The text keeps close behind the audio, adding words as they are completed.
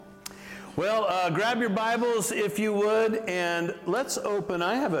Well, grab your Bibles if you would, and let's open.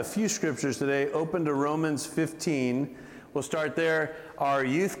 I have a few scriptures today. Open to Romans 15. We'll start there. Our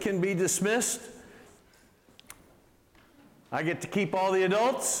youth can be dismissed. I get to keep all the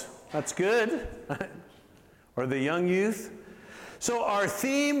adults. That's good. Or the young youth. So our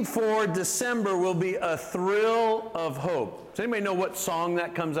theme for December will be a thrill of hope. Does anybody know what song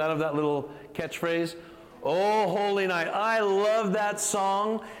that comes out of, that little catchphrase? Oh, Holy Night. I love that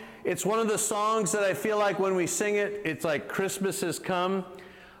song. It's one of the songs that I feel like when we sing it, it's like Christmas has come.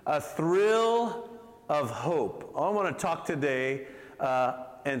 A thrill of hope. I want to talk today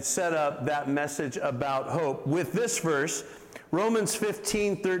and set up that message about hope with this verse, Romans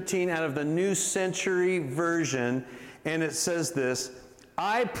 15:13 out of the New Century Version. And it says this: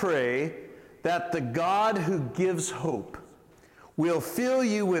 I pray that the God who gives hope will fill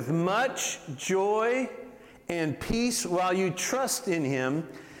you with much joy and peace while you trust in Him.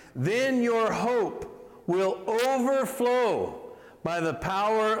 Then your hope will overflow by the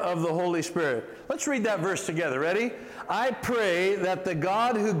power of the Holy Spirit. Let's read that verse together. Ready? I pray that the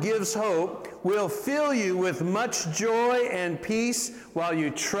God who gives hope will fill you with much joy and peace while you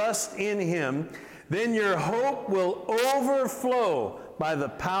trust in Him. Then your hope will overflow by the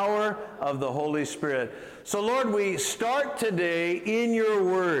power of the Holy Spirit. So Lord, we start today in your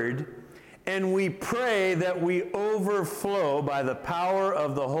word, and we pray that we overflow by the power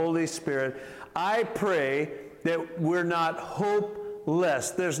of the Holy Spirit. I pray that we're not hopeless.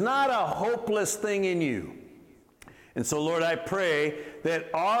 There's not a hopeless thing in you. And so, Lord, I pray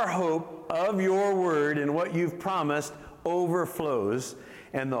that our hope of your word and what you've promised overflows,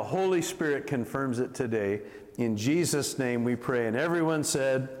 and the Holy Spirit confirms it today. In Jesus' name we pray. And everyone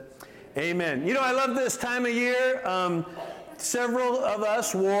said, amen. You know, I love this time of year. Several of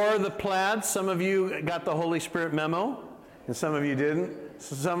us wore the plaid. Some of you got the Holy Spirit memo, and some of you didn't.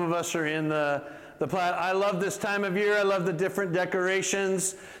 So some of us are in the plaid. I love this time of year. I love the different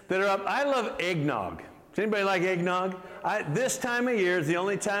decorations that are up. I love eggnog. Does anybody like eggnog? This time of year is the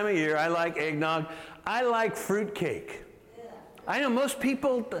only time of year I like eggnog. I like fruitcake. I know most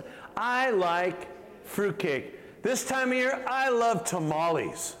people, I like fruitcake. This time of year, I love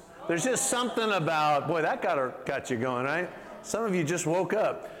tamales. There's just something about, boy, that got you going, right? Some of you just woke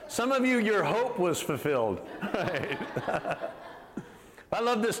up. Some of you, your hope was fulfilled. Right? I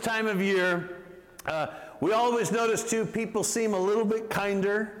love this time of year. We always notice, too, people seem a little bit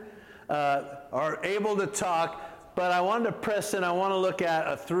kinder, are able to talk. But I wanted to press in, I want to look at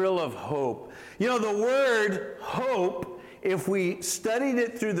a thrill of hope. You know, the word hope, if we studied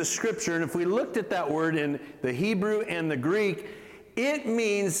it through the scripture, and if we looked at that word in the Hebrew and the Greek, it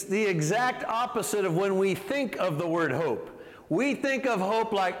means the exact opposite of when we think of the word hope. We think of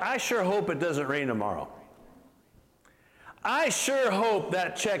hope like, I sure hope it doesn't rain tomorrow. I sure hope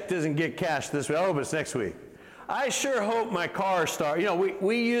that check doesn't get cashed this week. I hope it's next week. I sure hope my car starts. You know,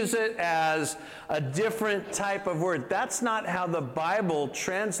 we use it as a different type of word. That's not how the Bible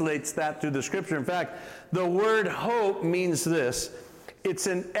translates that through the scripture. In fact, the word hope means this. It's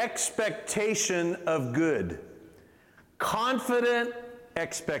an expectation of good. Confident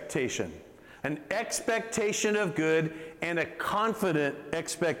expectation. An expectation of good and a confident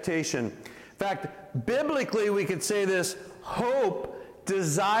expectation. In fact, biblically we could say this: hope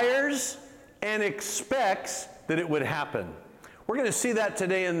desires and expects that it would happen. We're going to see that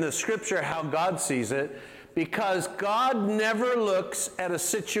today in the scripture, how God sees it, because God never looks at a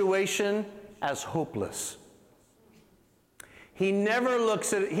situation as hopeless. He never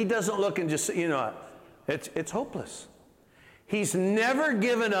looks at it, he doesn't look and just say, you know, it's hopeless. He's never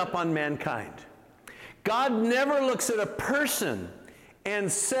given up on mankind. God never looks at a person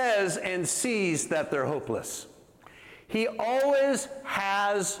and says and sees that they're hopeless. He always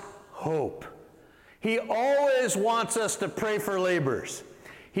has hope. He always wants us to pray for laborers.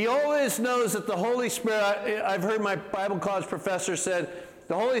 He always knows that the Holy Spirit, I've heard my Bible college professor said,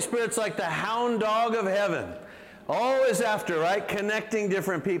 the Holy Spirit's like the hound dog of heaven. Always after, right? Connecting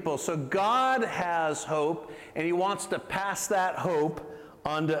different people. So God has hope, and he wants to pass that hope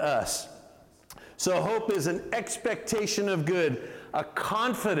onto us. So hope is an expectation of good, a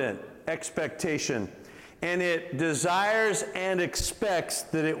confident expectation, and it desires and expects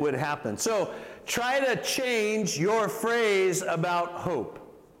that it would happen. So try to change your phrase about hope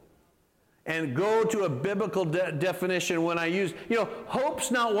and go to a biblical definition. When I use, you know,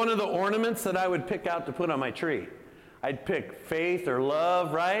 hope's not one of the ornaments that I would pick out to put on my tree. I'd pick faith or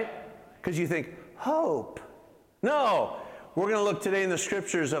love, right? Because you think, hope. No, we're going to look today in the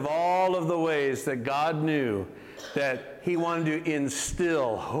scriptures of all of the ways that God knew that he wanted to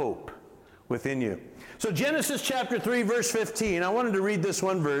instill hope within you. So Genesis chapter 3, verse 15. I wanted to read this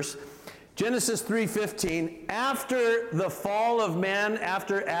one verse. Genesis 3:15, after the fall of man,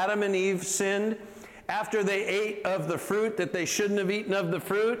 after Adam and Eve sinned, after they ate of the fruit that they shouldn't have eaten of the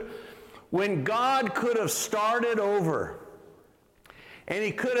fruit, when God could have started over, and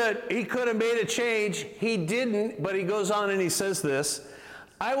he could have made a change, he didn't, but he goes on and he says this,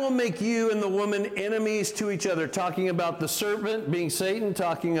 I will make you and the woman enemies to each other, talking about the serpent being Satan,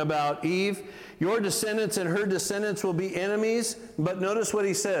 talking about Eve. Your descendants and her descendants will be enemies, but notice what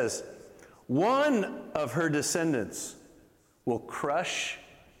he says. One of her descendants will crush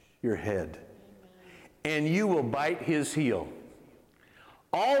your head, and you will bite his heel.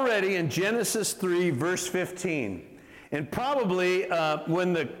 Already in Genesis 3, verse 15, and probably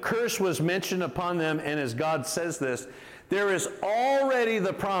when the curse was mentioned upon them, and as God says this, there is already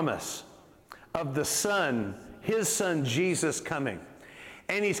the promise of the Son, his Son Jesus coming.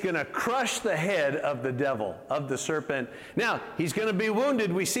 And he's going to crush the head of the devil, of the serpent. Now, he's going to be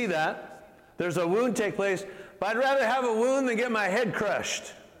wounded. We see that. There's a wound take place. But I'd rather have a wound than get my head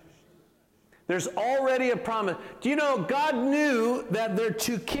crushed. There's already a promise. Do you know, God knew that their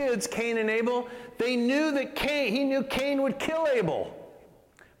two kids, Cain and Abel, they knew that he knew Cain would kill Abel.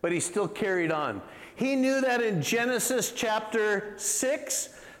 But he still carried on. He knew that in Genesis chapter 6,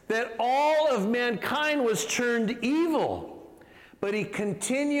 that all of mankind was turned evil. But he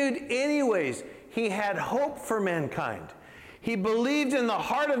continued anyways. He had hope for mankind. He believed in the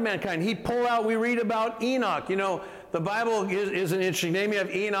heart of mankind. He'd pull out, we read about Enoch. You know, the Bible is an interesting name. You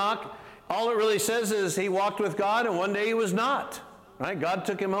have Enoch. All it really says is he walked with God and one day he was not. Right? God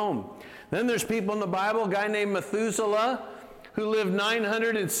took him home. Then there's people in the Bible, a guy named Methuselah, who lived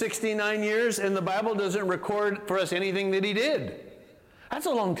 969 years, and the Bible doesn't record for us anything that he did. That's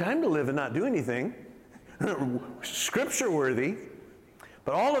a long time to live and not do anything. Scripture worthy.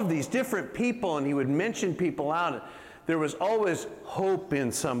 But all of these different people, and he would mention people out. There was always hope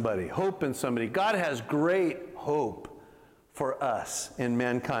in somebody, hope in somebody. God has great hope for us in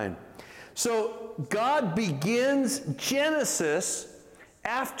mankind. So God begins Genesis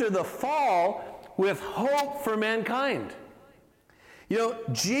after the fall with hope for mankind. You know,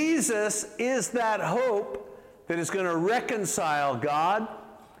 Jesus is that hope that is going to reconcile God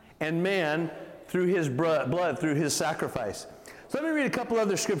and man through his blood, through his sacrifice. So let me read a couple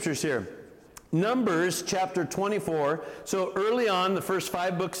other scriptures here. Numbers chapter 24. So early on, the first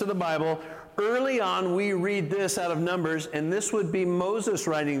 5 books of the Bible, early on we read this out of Numbers, and this would be Moses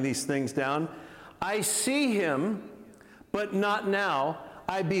writing these things down. I see him, but not now.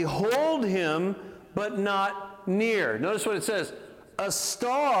 I behold him, but not near. Notice what it says. A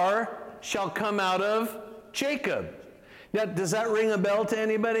star shall come out of Jacob. Now, does that ring a bell to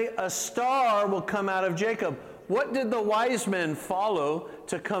anybody? A star will come out of Jacob. What did the wise men follow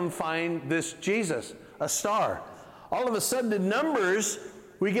to come find this Jesus? A star. All of a sudden in Numbers,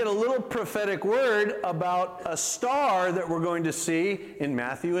 we get a little prophetic word about a star that we're going to see in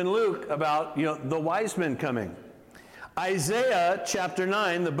Matthew and Luke about, the wise men coming. Isaiah chapter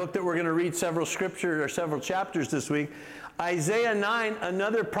 9, the book that we're going to read several chapters this week. Isaiah 9,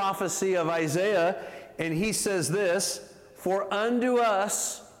 another prophecy of Isaiah, and he says this, for unto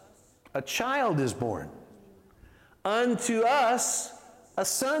us a child is born. Unto us a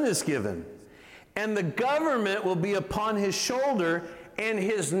son is given, and the government will be upon his shoulder, and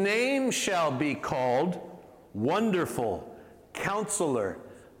his name shall be called Wonderful, Counselor,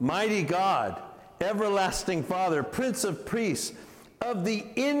 Mighty God, Everlasting Father, Prince of Peace. Of the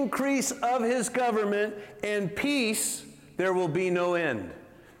increase of his government and peace there will be no end.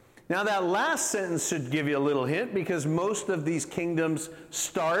 Now that last sentence should give you a little hint, because most of these kingdoms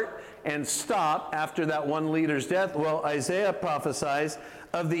start and stop after that one leader's death. Well, Isaiah prophesies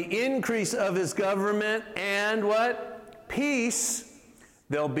of the increase of his government and what? Peace,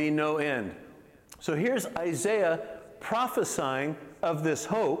 there'll be no end. So here's Isaiah prophesying of this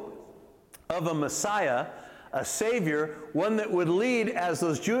hope of a Messiah, a Savior, one that would lead, as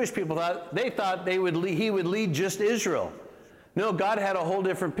those Jewish people thought, he would lead just Israel. No, God had a whole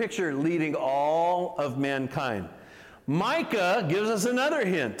different picture, leading all of mankind. Micah gives us another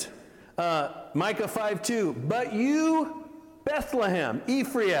hint. Micah 5:2, but you, Bethlehem,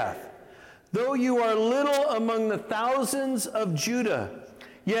 Ephraim, though you are little among the thousands of Judah,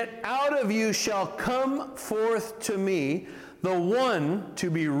 yet out of you shall come forth to me the one to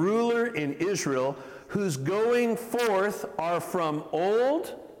be ruler in Israel, whose going forth are from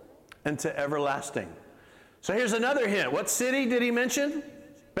old and to everlasting. So here's another hint. What city did he mention?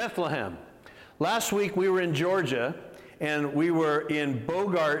 Bethlehem. Last week we were in Georgia, and we were in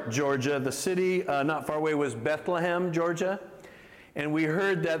Bogart, Georgia. The city not far away was Bethlehem, Georgia. And we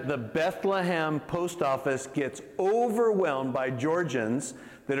heard that the Bethlehem post office gets overwhelmed by Georgians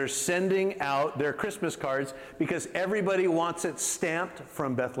that are sending out their Christmas cards because everybody wants it stamped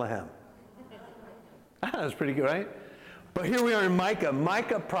from Bethlehem. That's pretty good, right? But here we are in Micah.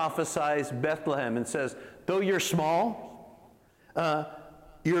 Micah prophesies Bethlehem and says, though you're small,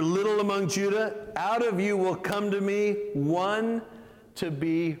 you're little among Judah, out of you will come to me one to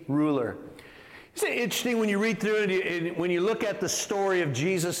be ruler. Isn't it interesting when you read through it, when you look at the story of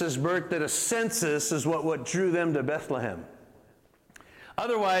Jesus' birth, that a census is what drew them to Bethlehem.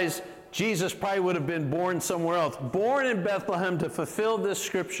 Otherwise, Jesus probably would have been born somewhere else. Born in Bethlehem to fulfill this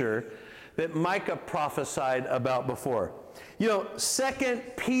scripture that Micah prophesied about before. You know, 2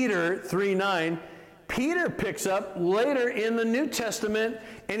 Peter 3:9, Peter picks up later in the New Testament,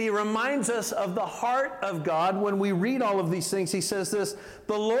 and he reminds us of the heart of God. When we read all of these things, he says this,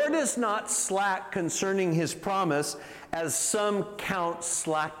 the Lord is not slack concerning his promise, as some count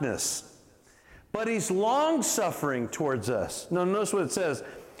slackness, but he's long-suffering towards us. Now, notice what it says.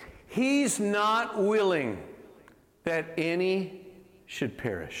 He's not willing that any should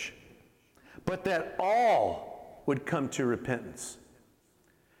perish, but that all would come to repentance.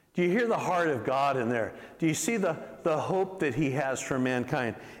 Do you hear the heart of God in there? Do you see the hope that he has for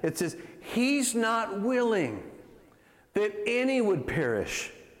mankind? It says, he's not willing that any would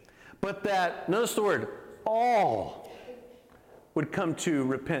perish, but that, notice the word, all would come to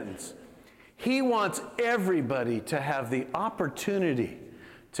repentance. He wants everybody to have the opportunity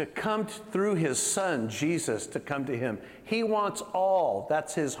to come through his son, Jesus, to come to him. He wants all.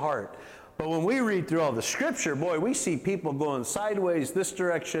 That's his heart. But when we read through all the scripture, boy, we see people going sideways, this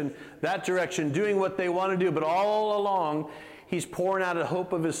direction, that direction, doing what they want to do. But all along, he's pouring out a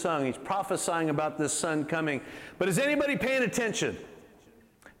hope of his son. He's prophesying about this son coming. But is anybody paying attention?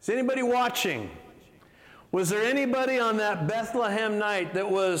 Is anybody watching? Was there anybody on that Bethlehem night that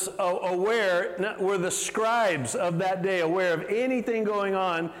was aware, were the scribes of that day aware of anything going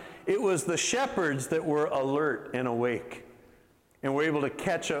on? It was the shepherds that were alert and awake, and were able to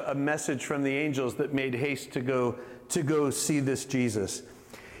catch a message from the angels that made haste to go see this Jesus.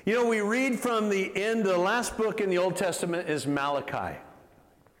 You know, we read from the end, the last book in the Old Testament is Malachi.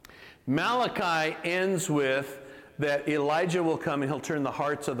 Malachi ends with that Elijah will come and he'll turn the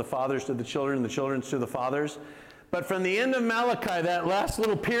hearts of the fathers to the children and the children to the fathers. But from the end of Malachi, that last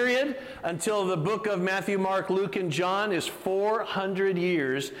little period, until the book of Matthew, Mark, Luke, and John is 400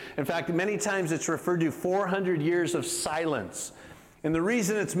 years. In fact, many times it's referred to 400 years of silence. And the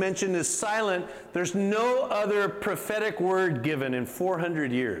reason it's mentioned as silent, there's no other prophetic word given in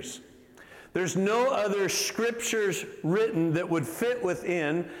 400 years. There's no other scriptures written that would fit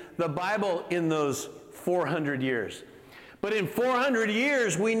within the Bible in those 400 years. But in 400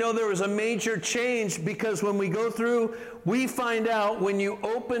 years, we know there was a major change, because when we go through, we find out when you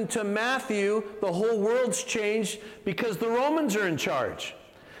open to Matthew, the whole world's changed because the Romans are in charge.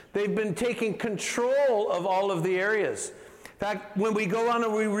 They've been taking control of all of the areas. In fact, when we go on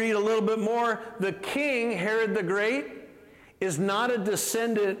and we read a little bit more, the king, Herod the Great, is not a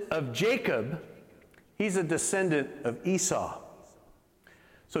descendant of Jacob. He's a descendant of Esau.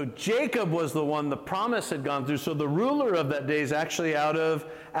 So Jacob was the one the promise had gone through. So the ruler of that day is actually out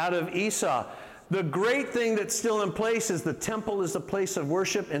of Esau. The great thing that's still in place is the temple is a place of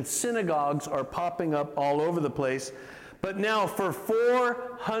worship, and synagogues are popping up all over the place. But now for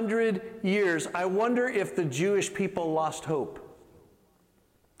 400 years, I wonder if the Jewish people lost hope.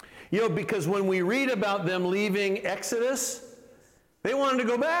 You know, because when we read about them leaving Exodus, they wanted to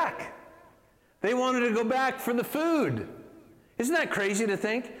go back. They wanted to go back for the food. Isn't that crazy to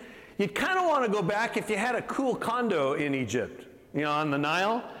think? You'd kind of want to go back if you had a cool condo in Egypt, you know, on the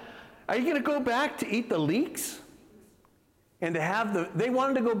Nile. Are you going to go back to eat the leeks? And to have they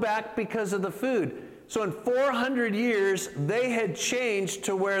wanted to go back because of the food. So in 400 years, they had changed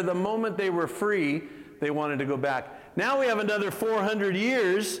to where the moment they were free, they wanted to go back. Now we have another 400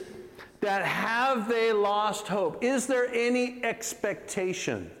 years that have they lost hope? Is there any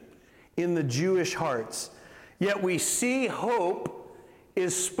expectation in the Jewish hearts? Yet we see hope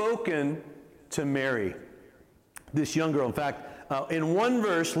is spoken to Mary, this young girl. In fact, in one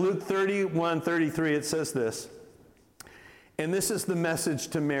verse, Luke 31:33, it says this, and this is the message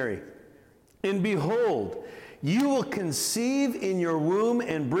to Mary. And behold, you will conceive in your womb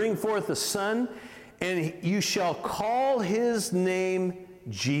and bring forth a son, and you shall call his name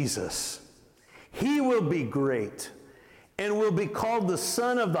Jesus. He will be great and will be called the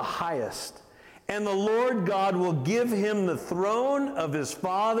Son of the Highest. And the Lord God will give him the throne of his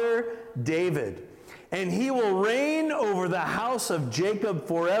father David. And he will reign over the house of Jacob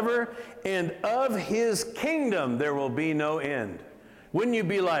forever, and of his kingdom there will be no end. Wouldn't you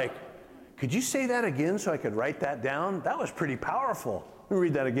be like, could you say that again so I could write that down? That was pretty powerful. Let me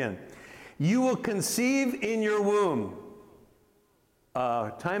read that again. You will conceive in your womb.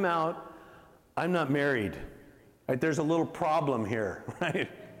 Time out. I'm not married. Right? There's a little problem here, right?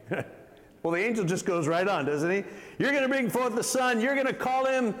 Well, the angel just goes right on, doesn't he? You're going to bring forth a son. You're going to call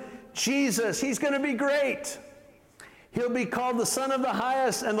him Jesus. He's going to be great. He'll be called the Son of the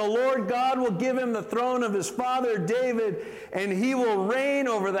Highest, and the Lord God will give him the throne of his father David, and he will reign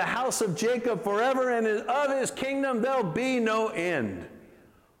over the house of Jacob forever, and of his kingdom there'll be no end.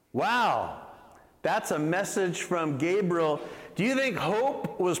 Wow, that's a message from Gabriel. Do you think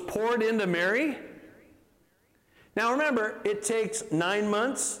hope was poured into Mary? Now remember, it takes 9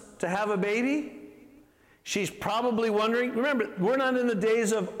 months to have a baby. She's probably wondering, remember, we're not in the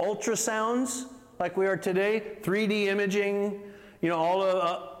days of ultrasounds like we are today, 3D imaging, all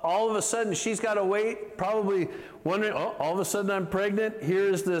of a sudden she's got to wait, probably wondering, all of a sudden I'm pregnant,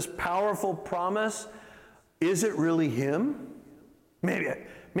 here's this powerful promise. Is it really him?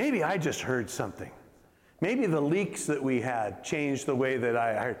 Maybe I just heard something. Maybe the leaks that we had changed the way that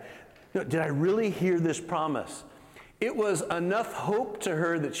I heard. Did I really hear this promise? It was enough hope to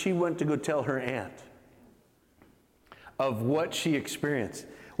her that she went to go tell her aunt of what she experienced.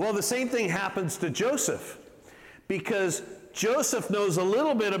 Well, the same thing happens to Joseph, because Joseph knows a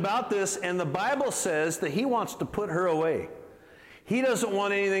little bit about this, and the Bible says that he wants to put her away. He doesn't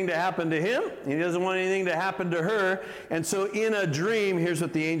want anything to happen to him. He doesn't want anything to happen to her. And so in a dream, here's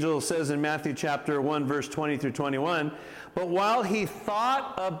what the angel says in Matthew chapter 1, verse 20 through 21. But while he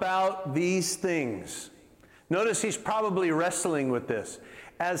thought about these things, notice he's probably wrestling with this.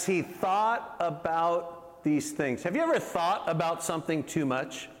 As he thought about these things. Have you ever thought about something too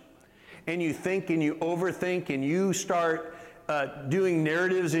much? And you think and you overthink and you start doing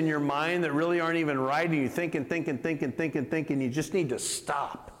narratives in your mind that really aren't even right, and you think and think and think and think and think, and you just need to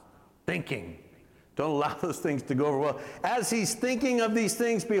stop thinking. Don't allow those things to go over well. As he's thinking of these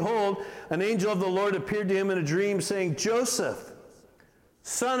things, behold, an angel of the Lord appeared to him in a dream, saying, Joseph,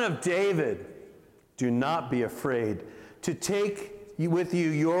 son of David, do not be afraid to take with you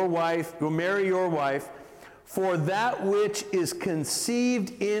your wife, go marry your wife, for that which is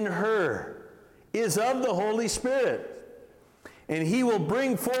conceived in her is of the Holy Spirit. And he will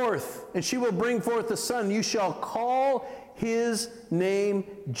bring forth, and she will bring forth a son. You shall call his name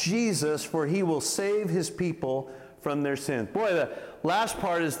Jesus, for he will save his people from their sins. Boy, the last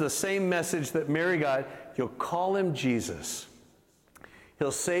part is the same message that Mary got. You'll call him Jesus.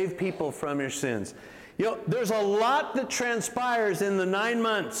 He'll save people from your sins. There's a lot that transpires in the 9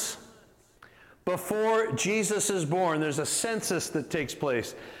 months before Jesus is born. There's a census that takes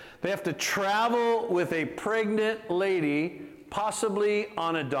place. They have to travel with a pregnant lady, possibly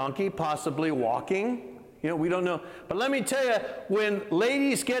on a donkey, possibly walking. We don't know. But let me tell you, when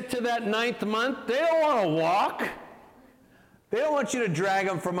ladies get to that 9th month, they don't want to walk. They don't want you to drag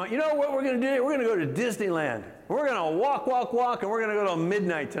them from, what we're going to do? We're going to go to Disneyland. We're going to walk, and we're going to go to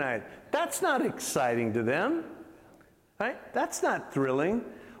midnight tonight. That's not exciting to them, right? That's not thrilling.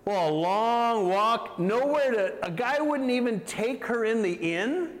 Well, a long walk, a guy wouldn't even take her in the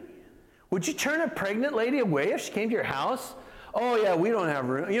inn. Would you turn a pregnant lady away if she came to your house? Oh yeah, we don't have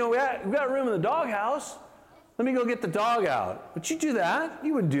room. We've got room in the doghouse. Let me go get the dog out. Would you do that?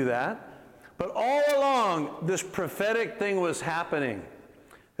 You wouldn't do that. But all along, this prophetic thing was happening,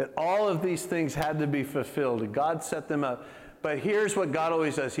 that all of these things had to be fulfilled, and God set them up. But here's what God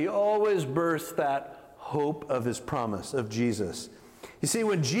always does. He always births that hope of his promise, of Jesus. You see,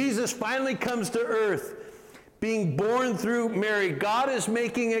 when Jesus finally comes to earth, being born through Mary, God is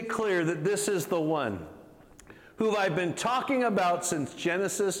making it clear that this is the one who I've been talking about since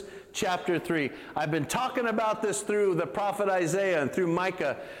Genesis chapter 3. I've been talking about this through the prophet Isaiah and through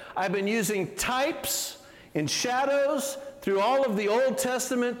Micah. I've been using types and shadows through all of the Old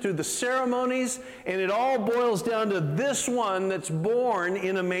Testament, through the ceremonies, and it all boils down to this one that's born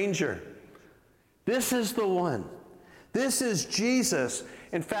in a manger. This is the one. This is Jesus.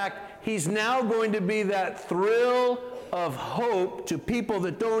 In fact, he's now going to be that thrill of hope to people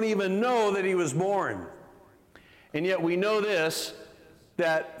that don't even know that he was born. And yet we know this,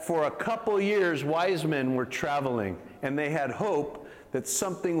 that for a couple years, wise men were traveling, and they had hope that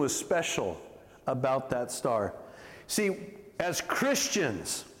something was special about that star. See, as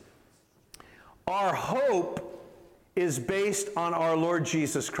Christians, our hope is based on our Lord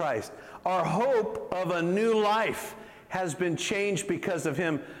Jesus Christ. Our hope of a new life has been changed because of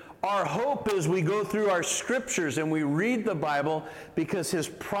him. Our hope is we go through our scriptures and we read the Bible because his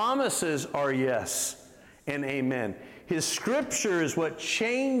promises are yes and amen. His scripture is what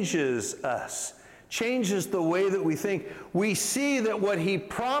changes us, changes the way that we think. We see that what he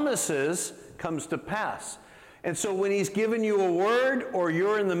promises comes to pass. And so when he's given you a word or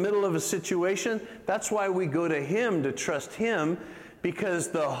you're in the middle of a situation, that's why we go to him to trust him, because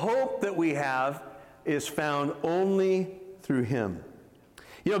the hope that we have is found only through him.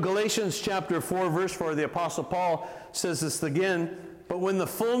 You know, Galatians chapter 4, verse 4, the Apostle Paul says this again, but when the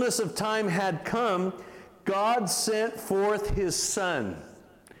fullness of time had come, God sent forth his Son,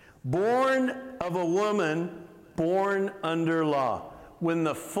 born of a woman, born under law. When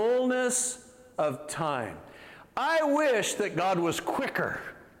the fullness of time. I wish that God was quicker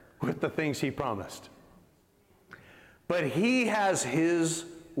with the things he promised. But he has his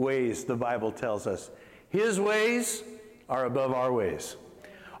ways, the Bible tells us. His ways are above our ways.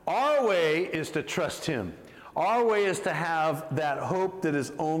 Our way is to trust him. Our way is to have that hope that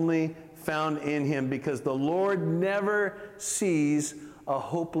is only found in him, because the Lord never sees a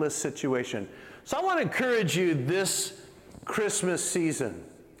hopeless situation. So I want to encourage you this Christmas season.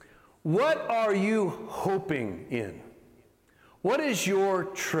 What are you hoping in? What is your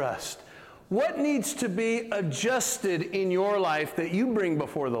trust? What needs to be adjusted in your life that you bring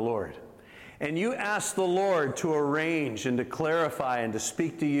before the Lord? And you ask the Lord to arrange and to clarify and to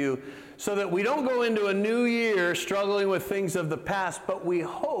speak to you, so that we don't go into a new year struggling with things of the past, but we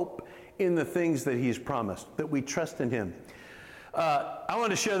hope in the things that he's promised, that we trust in him. I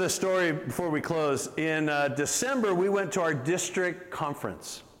want to share this story before we close. In December, we went to our district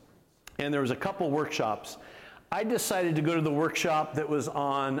conference, and there was a couple workshops. I decided to go to the workshop that was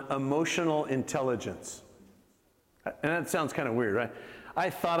on emotional intelligence. And that sounds kind of weird, right? I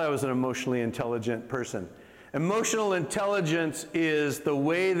thought I was an emotionally intelligent person. Emotional intelligence is the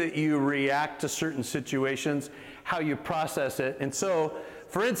way that you react to certain situations, how you process it. And so,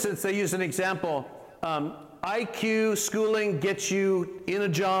 for instance, they use an example. IQ schooling gets you in a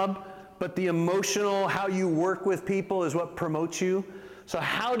job, but the emotional, how you work with people is what promotes you. So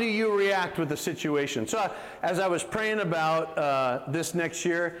how do you react with the situation? So as I was praying about this next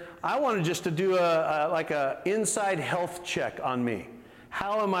year, I wanted just to do a inside health check on me.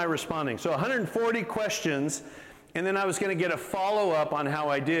 How am I responding? So 140 questions, and then I was going to get a follow-up on how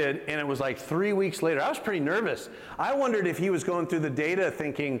I did, and it was like 3 weeks later. I was pretty nervous. I wondered if he was going through the data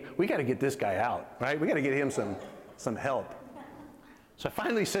thinking, we got to get this guy out, right? We got to get him some help. So I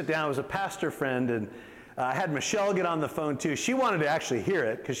finally sat down. It was a pastor friend, and I had Michelle get on the phone too. She wanted to actually hear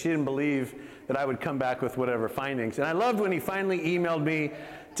it because she didn't believe that I would come back with whatever findings. And I loved when he finally emailed me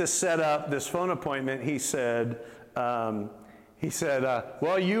to set up this phone appointment. He said, well,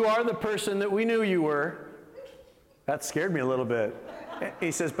 you are the person that we knew you were. That scared me a little bit.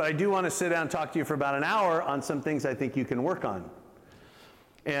 He says, but I do want to sit down and talk to you for about an hour on some things I think you can work on.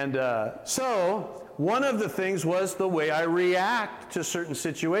 And so one of the things was the way I react to certain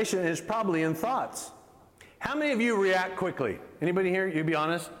situations is probably in thoughts. How many of you react quickly? Anybody here? You be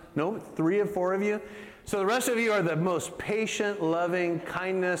honest? No? 3 or 4 of you? So the rest of you are the most patient, loving,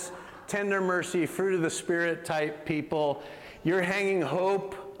 kindness, tender mercy, fruit of the Spirit type people. You're hanging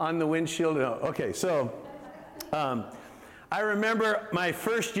hope on the windshield. No. Okay, so I remember my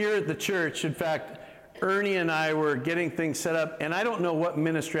first year at the church. In fact, Ernie and I were getting things set up, and I don't know what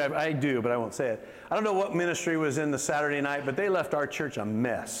ministry, I do, but I won't say it. I don't know what ministry was in the Saturday night, but they left our church a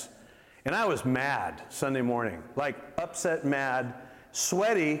mess. And I was mad Sunday morning, like upset mad,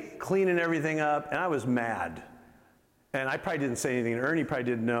 sweaty, cleaning everything up, and I was mad. And I probably didn't say anything, and Ernie probably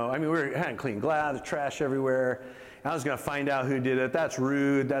didn't know. I mean, we hadn't cleaned glass, trash everywhere. And I was going to find out who did it. That's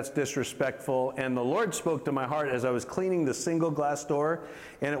rude, that's disrespectful. And the Lord spoke to my heart as I was cleaning the single glass door,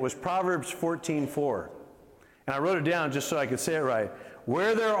 and it was Proverbs 14:4. And I wrote it down just so I could say it right.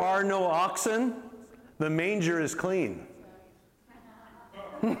 Where there are no oxen, the manger is clean.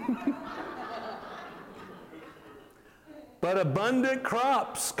 But abundant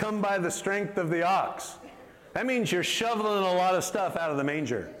crops come by the strength of the ox. That means you're shoveling a lot of stuff out of the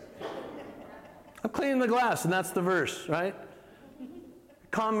manger. I'm cleaning the glass, and that's the verse, right?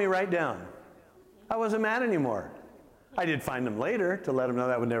 Calm me right down. I wasn't mad anymore. I did find them later to let them know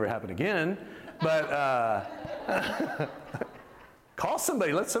that would never happen again. But call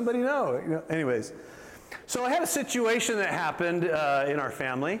somebody, let somebody know. Anyways, so I had a situation that happened in our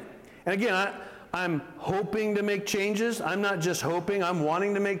family. And again, I'm hoping to make changes. I'm not just hoping, I'm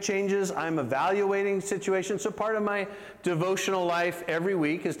wanting to make changes. I'm evaluating situations. So part of my devotional life every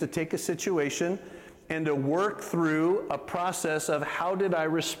week is to take a situation and to work through a process of how did I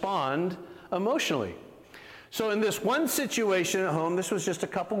respond emotionally. So in this one situation at home, this was just a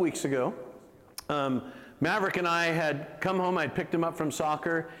couple weeks ago, Maverick and I had come home. I'd picked him up from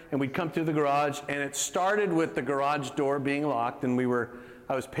soccer, and we'd come through the garage, and it started with the garage door being locked, and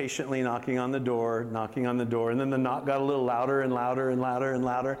I was patiently knocking on the door, and then the knock got a little louder and louder and louder and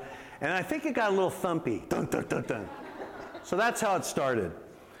louder. And I think it got a little thumpy. Dun, dun, dun, dun. So that's how it started.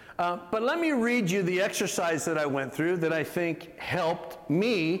 But let me read you the exercise that I went through that I think helped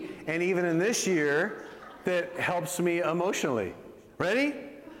me, and even in this year, that helps me emotionally. Ready?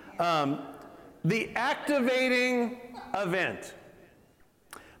 The activating event.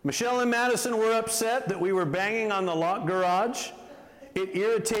 Michelle and Madison were upset that we were banging on the locked garage. It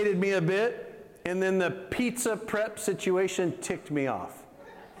irritated me a bit, and then the pizza prep situation ticked me off.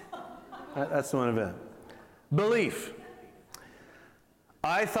 That's the one event. Belief.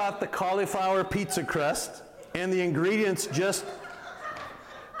 I thought the cauliflower pizza crust and the ingredients just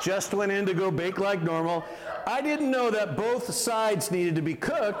went in to go bake like normal. I didn't know that both sides needed to be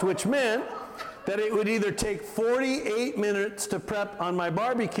cooked, which meant that it would either take 48 minutes to prep on my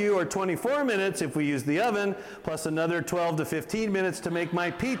barbecue or 24 minutes if we use the oven, plus another 12 to 15 minutes to make my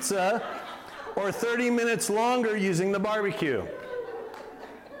pizza, or 30 minutes longer using the barbecue.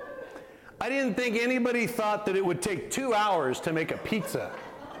 I didn't think anybody thought that it would take 2 hours to make a pizza.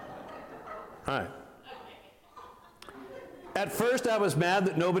 All right. At first, I was mad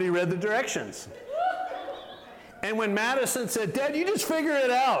that nobody read the directions. And when Madison said, Dad, you just figure it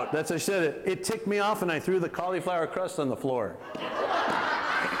out. That's what I said. It ticked me off, and I threw the cauliflower crust on the floor.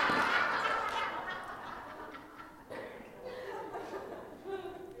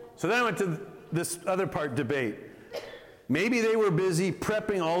 So then I went to this other part, debate. Maybe they were busy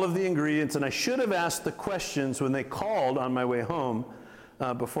prepping all of the ingredients, and I should have asked the questions when they called on my way home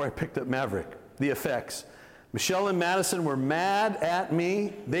before I picked up Maverick. The effects. Michelle and Madison were mad at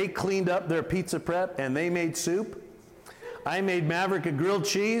me. They cleaned up their pizza prep, and they made soup. I made Maverick a grilled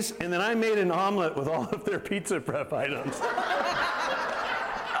cheese, and then I made an omelet with all of their pizza prep items.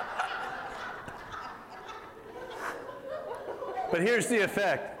 But here's the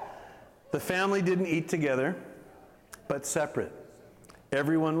effect. The family didn't eat together, but separate.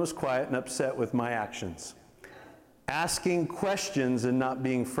 Everyone was quiet and upset with my actions. Asking questions and not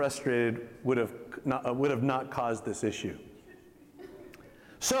being frustrated would have not caused this issue.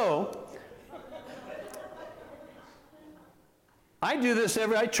 So, I do this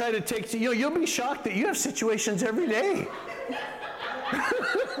I try to take, you'll be shocked that you have situations every day.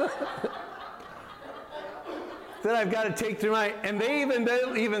 That I've got to take through and they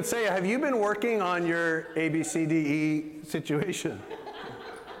even say, have you been working on your ABCDE situation?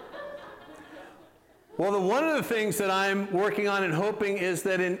 Well, one of the things that I'm working on and hoping is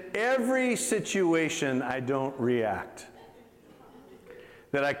that in every situation I don't react.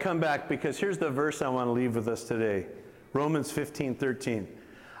 That I come back, because here's the verse I want to leave with us today. Romans 15:13.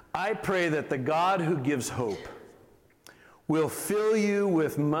 I pray that the God who gives hope will fill you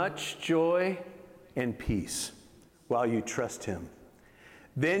with much joy and peace while you trust him.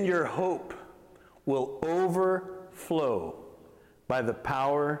 Then your hope will overflow by the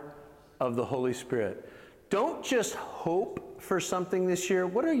power of the Holy Spirit. Don't just hope for something this year.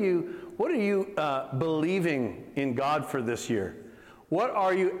 What are you believing in God for this year? What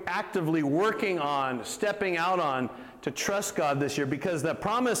are you actively working on, stepping out on to trust God this year? Because the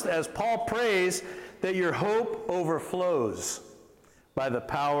promise, as Paul prays, that your hope overflows by the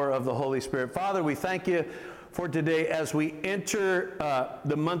power of the Holy Spirit. Father, we thank you for today as we enter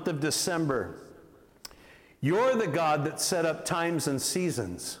the month of December. You're the God that set up times and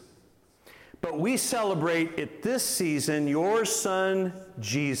seasons. But we celebrate at this season your Son,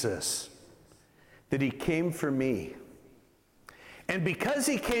 Jesus, that he came for me. And because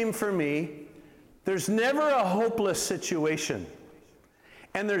he came for me, there's never a hopeless situation.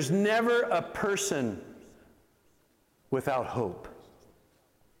 And there's never a person without hope.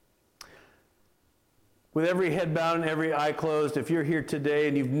 With every head bowed and every eye closed, if you're here today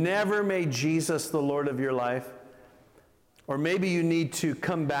and you've never made Jesus the Lord of your life, or maybe you need to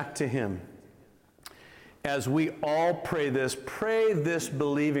come back to him, as we all pray this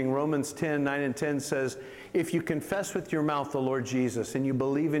believing. Romans 10:9 and 10 says, if you confess with your mouth the Lord Jesus and you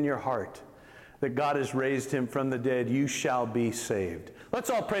believe in your heart that God has raised him from the dead, you shall be saved.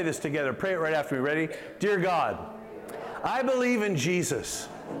 Let's all pray this together. Pray it right after me. Ready? Dear God, I believe in Jesus.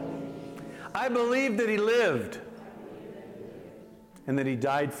 I believe that he lived and that he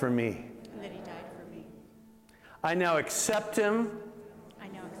died for me. I now accept him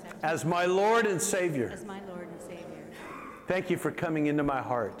as my Lord and Savior. Thank you for coming into my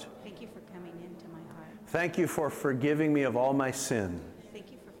heart. Thank you for forgiving me of all my sin.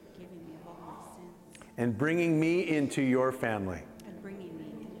 And bringing me into your family.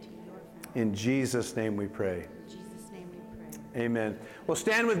 In Jesus' name we pray. Amen. Well,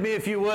 stand with me if you would.